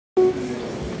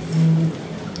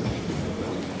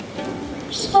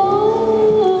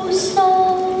So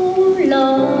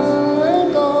long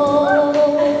ago,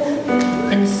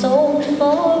 and so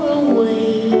far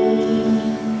away.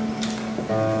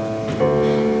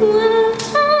 When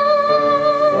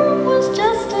time was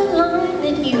just a line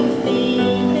that you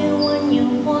feel when you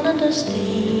wanted to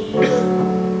stay.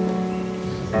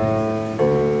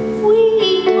 We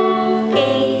talk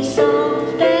as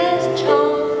soft as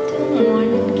chalk till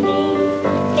morning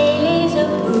came, days of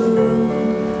blue.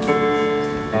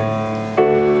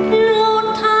 No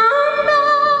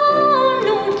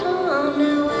time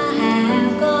now, I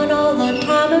have got all the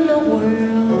time in the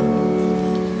world.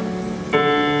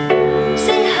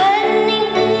 Say, honey,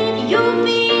 did you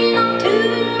belong to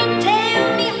me? Tell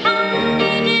me,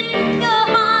 honey, did your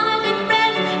heart at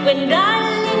rest when,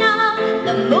 darling, all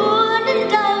the moon and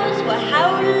doves were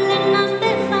howling us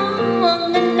their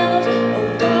song and loves? Oh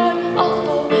God, oh,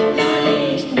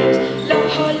 lawlessness,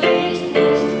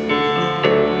 lawlessness.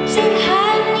 Say,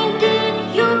 honey, did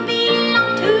you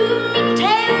belong to me?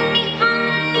 Tell me,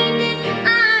 honey, did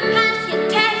I pass your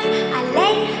test?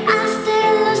 I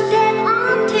still a step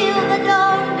until the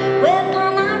door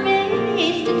whereupon I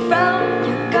rested from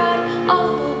your God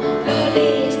awful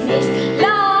lawlessness,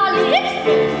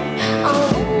 lawlessness. On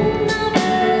the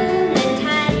run and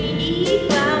tidy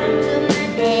grounds of my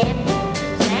dad's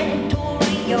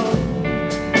sanatorium.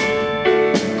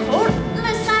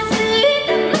 Courtless I sit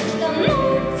amongst the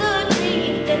moons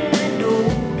adrift, and I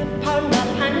dote upon the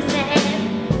pines that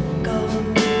go.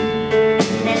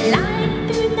 That light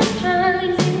through the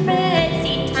pines in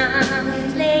rosy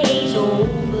times lays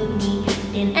over me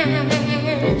in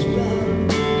as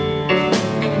road.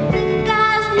 And with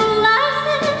God's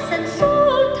molasses and so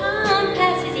time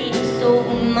passes it, so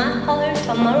my heart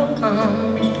tomorrow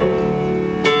comes.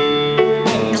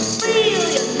 And I feel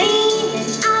you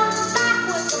leaning out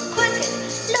backwards and quicker,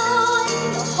 Lord,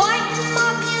 the white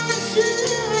mark is the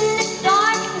soon in the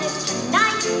darkness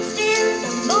tonight. Still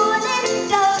the morning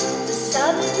does the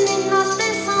southern of the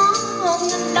song,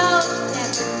 the love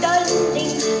that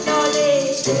darling,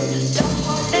 lawlessness,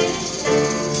 lawlessness.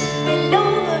 Well,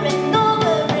 over and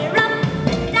over, we're up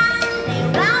and down,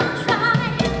 they're out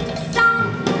trying to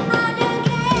solve how to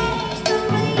catch the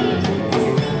waves. They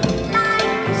sing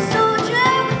like a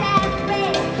soldier without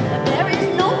rest, but there is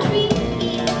no tree in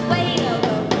the way of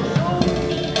a shoulder.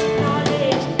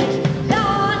 Lawlessness,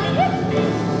 lawlessness.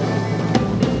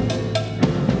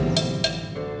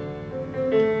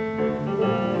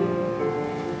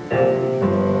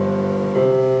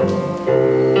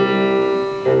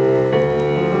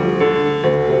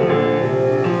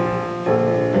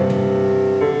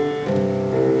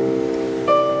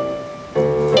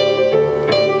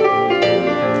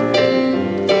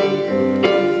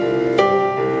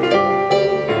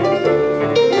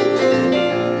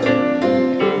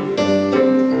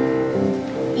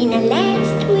 In the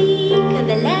last week of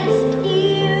the last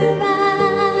year,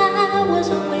 I was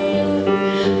aware.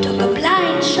 Took a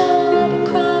blind shot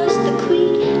across the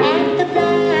creek at the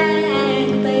Black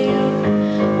Bear.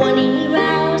 One he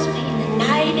roused me in the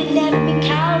night and left me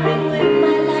cowering with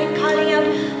my light, calling out,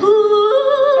 who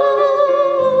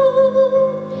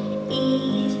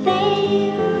is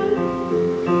there?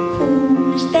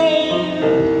 Who's there?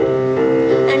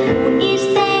 And who is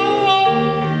there?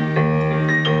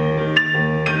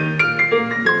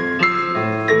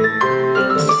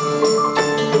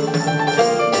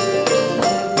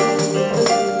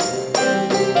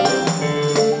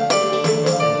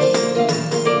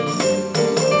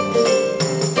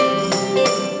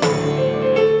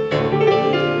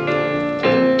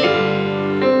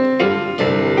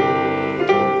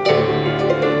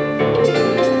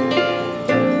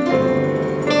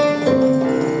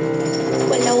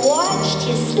 Well, I watched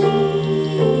you sleep